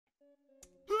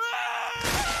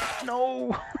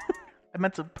No! I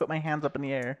meant to put my hands up in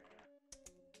the air.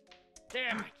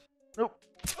 Damn it! Nope.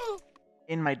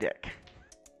 In my dick.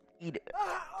 Eat it.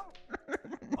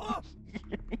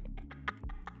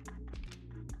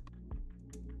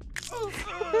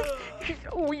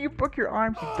 Oh, you broke your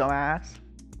arm, you dumbass.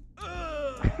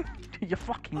 You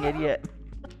fucking idiot.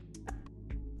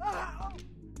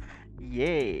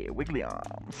 Yay, wiggly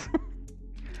arms.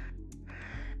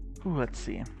 Ooh, let's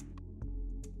see.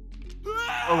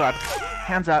 Oh god,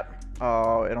 hands up.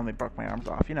 Oh, it only broke my arms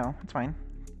off. You know, it's fine.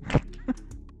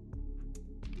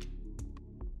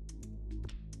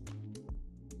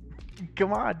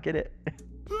 Come on, get it.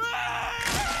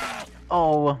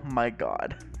 Oh my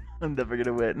god. I'm never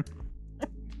gonna win.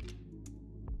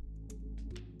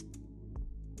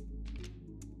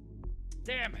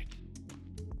 Damn it!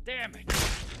 Damn it!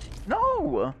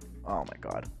 No! Oh my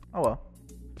god. Oh well.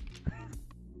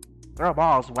 Throw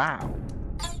balls, wow.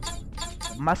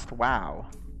 Must wow.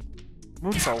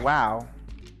 Mucho wow.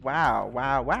 Wow,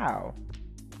 wow, wow.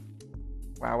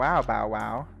 Wow, wow, bow,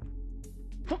 wow.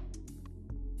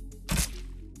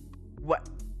 What?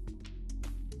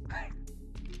 I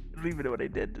don't even know what I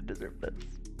did to deserve this.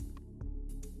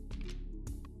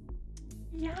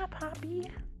 Yeah,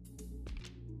 Poppy.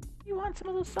 You want some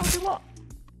of those salty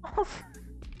balls?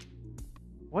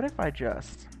 What if I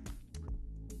just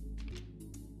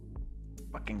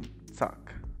fucking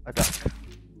suck a duck?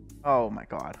 Oh my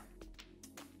god.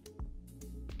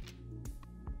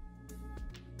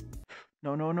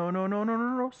 No, no, no, no, no, no,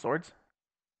 no, no. Swords.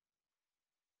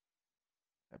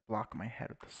 I block my head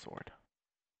with the sword.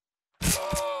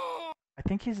 I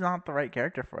think he's not the right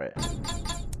character for it.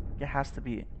 It has to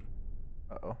be.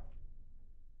 Uh-oh.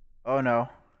 Oh no.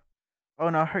 Oh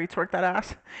no, hurry, twerk that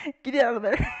ass. Get out of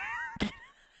there.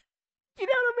 Get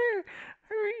out of there.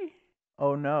 Hurry.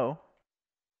 Oh no.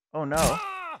 Oh no.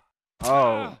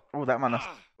 Oh. Oh, that must.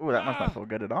 Oh, that must not feel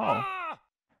good at all.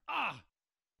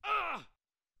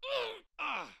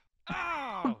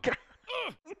 Oh, God.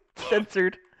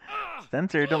 Censored.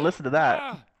 Censored. Don't listen to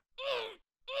that.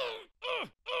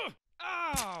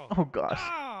 Oh gosh.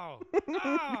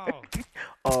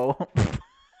 Oh.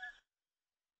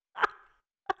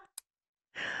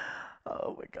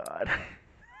 Oh my god.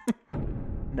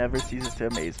 Never ceases to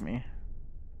amaze me.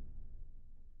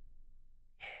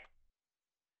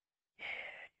 Yeah,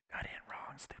 you got in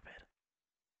wrong, stupid.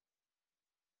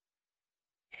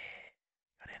 Yeah,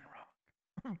 got in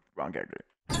wrong. Wrong character.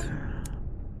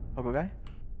 Pogo guy?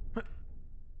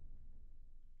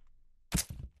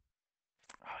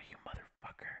 Oh, you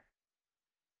motherfucker.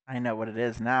 I know what it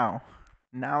is now.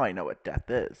 Now I know what death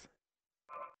is.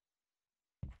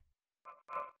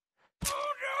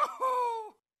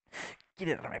 Oh Get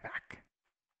it out of my back.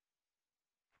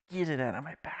 Get it out of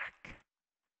my back.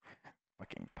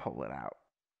 Fucking pull it out.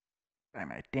 By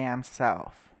my damn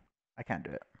self. I can't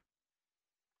do it.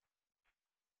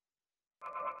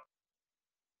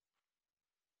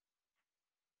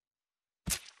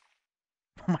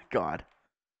 Oh my god.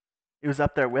 It was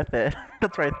up there with it.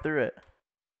 That's why I threw it.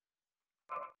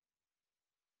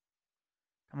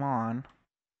 Come on.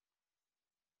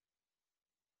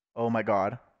 Oh my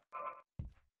god.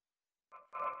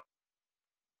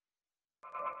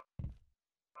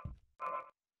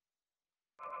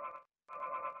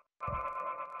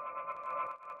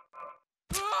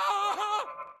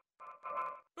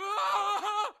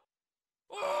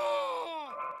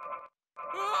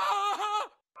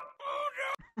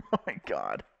 Oh my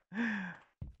god.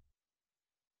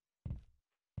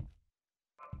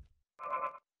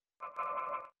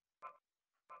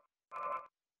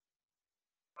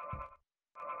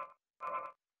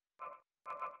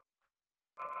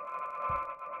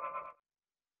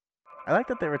 I like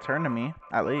that they returned to me,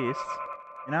 at least.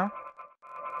 You know?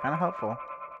 Kind of helpful.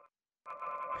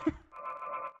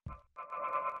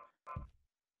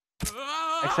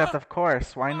 Except, of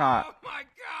course, why not? Oh my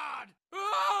god!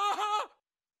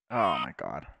 Oh my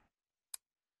god.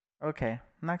 Okay,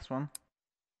 next one.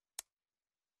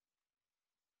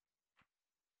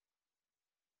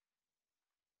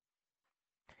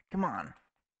 Come on.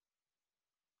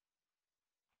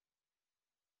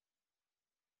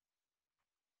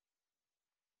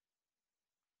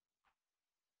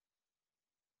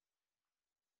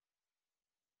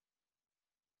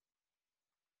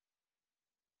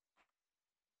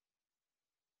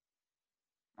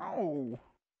 Oh.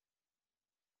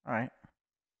 Alright.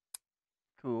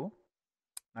 Cool.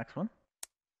 Next one.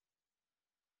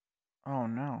 Oh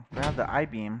no. They have the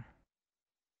I-beam.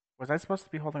 Was I supposed to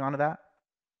be holding on to that?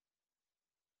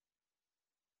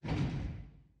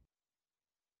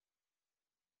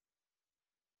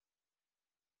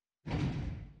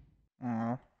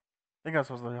 Oh. think I was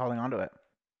supposed to be holding onto it.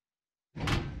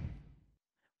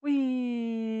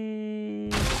 Whee!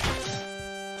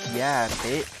 Yeah,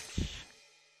 bitch.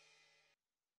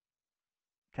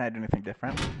 Can I do anything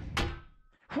different?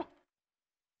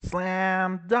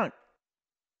 Slam dunk.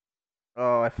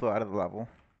 Oh, I flew out of the level.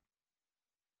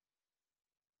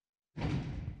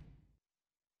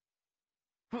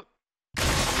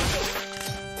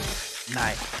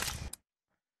 Nice.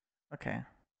 Okay.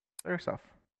 Throw yourself.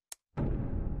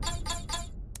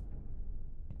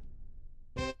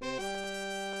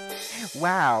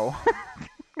 Wow.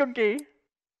 Okay.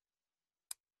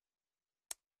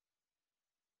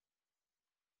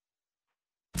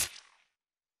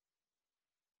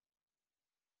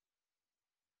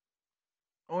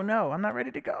 Oh no, I'm not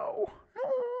ready to go. No.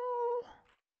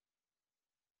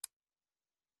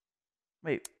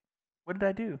 Wait, what did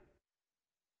I do?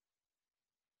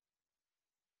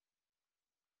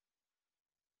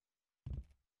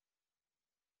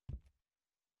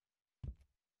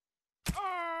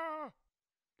 Ah!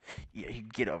 Yeah, you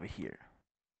get over here.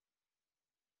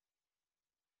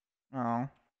 Oh.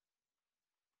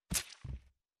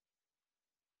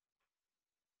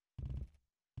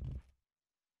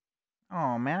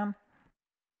 Oh man.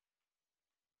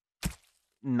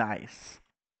 Nice.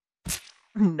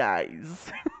 Nice.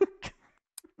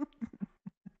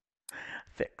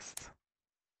 Fixed.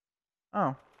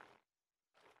 Oh.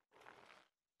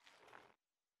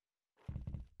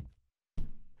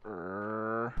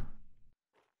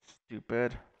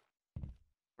 Stupid.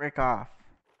 Break off.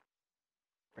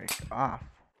 Break off.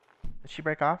 Did she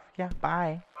break off? Yeah,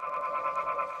 bye.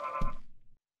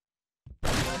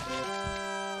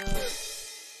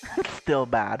 Still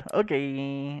bad.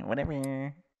 Okay,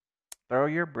 whatever. Throw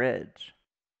your bridge.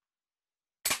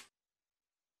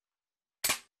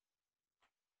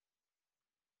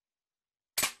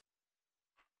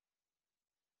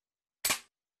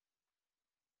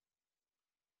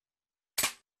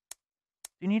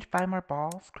 Do you need 5 more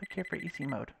balls? Click here for easy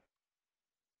mode.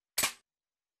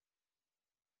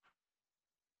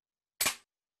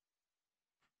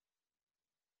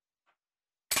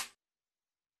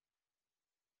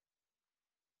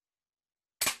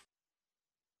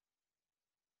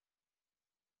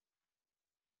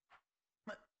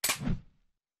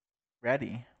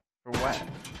 Ready? For what?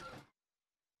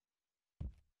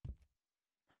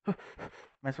 Am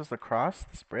I supposed to cross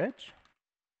this bridge?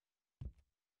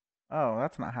 Oh,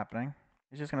 that's not happening.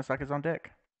 He's just gonna suck his own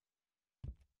dick.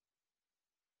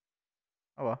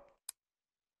 Oh well.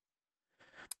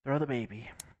 Throw the baby.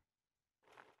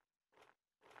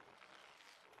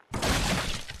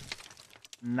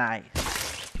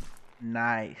 Nice.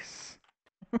 Nice.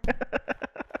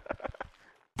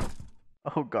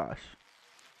 Oh gosh.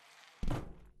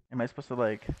 Am I supposed to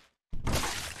like...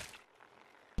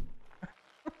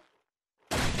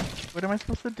 What am I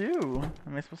supposed to do?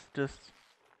 Am I supposed to just...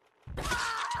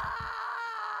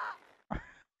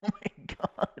 Oh my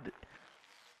god.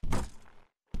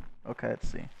 Okay, let's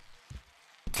see.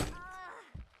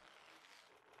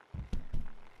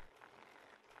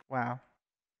 Wow.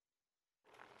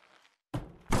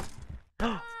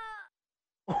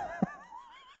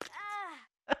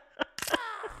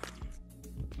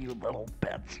 You little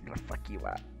bitch. I'm gonna fuck you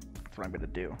up. That's what I'm gonna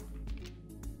do.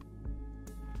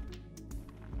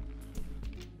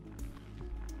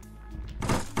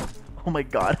 Oh my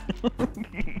god.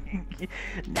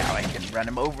 Now I can run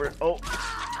him over. Oh.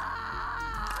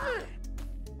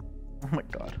 Oh my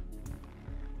god.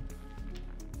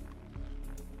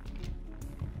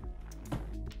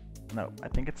 No, I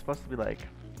think it's supposed to be like...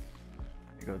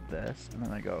 I go this, and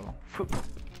then I go... Phoop.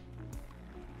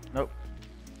 Nope.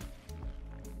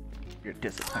 Your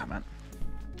disappointment.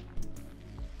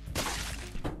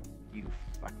 You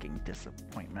fucking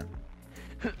disappointment.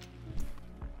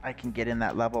 I can get in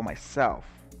that level myself.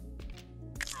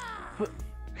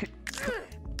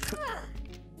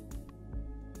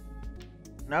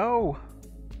 No!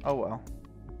 Oh well.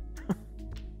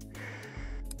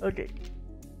 Okay.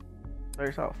 By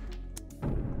yourself.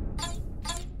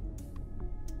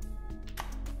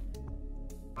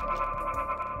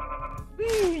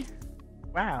 Whee!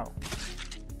 Wow.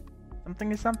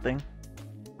 Something is something.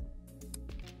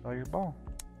 Saw your ball.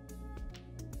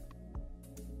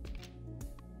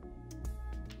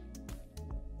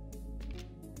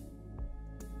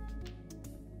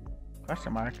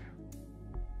 Question mark.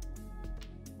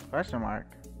 Question mark.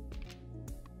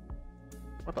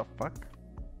 What the fuck?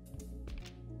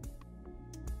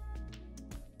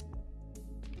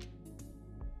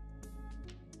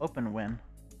 Open win.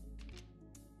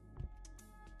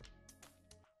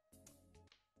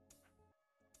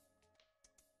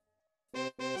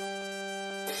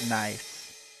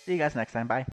 Nice. See you guys next time. Bye.